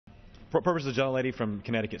For purposes, the gentlelady from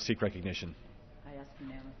Connecticut seek recognition. I ask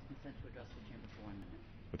unanimous consent to address the chamber for 1 minute.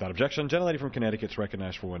 Without objection, gentlelady from Connecticut is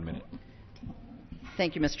recognized for 1 minute.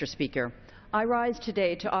 Thank you, Mr. Speaker. I rise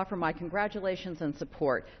today to offer my congratulations and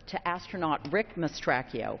support to astronaut Rick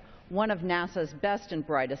Mastracchio, one of NASA's best and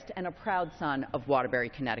brightest and a proud son of Waterbury,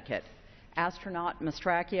 Connecticut. Astronaut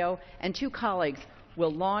Mastracchio and 2 colleagues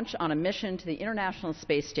will launch on a mission to the International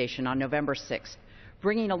Space Station on November 6th,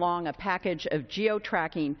 bringing along a package of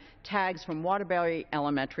geo-tracking tags from Waterbury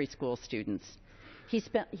Elementary School students.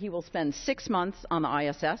 He will spend 6 months on the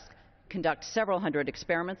ISS, conduct several hundred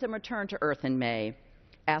experiments, and return to Earth in May.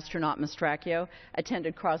 Astronaut Mastracchio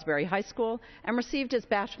attended Crosby High School and received his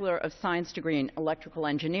Bachelor of Science degree in Electrical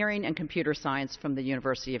Engineering and Computer Science from the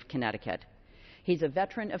University of Connecticut. He's a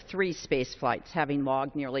veteran of 3 space flights, having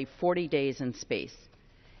logged nearly 40 days in space.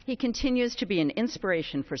 He continues to be an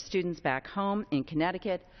inspiration for students back home in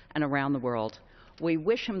Connecticut and around the world. We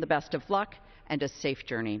wish him the best of luck and a safe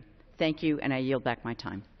journey. Thank you, and I yield back my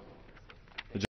time.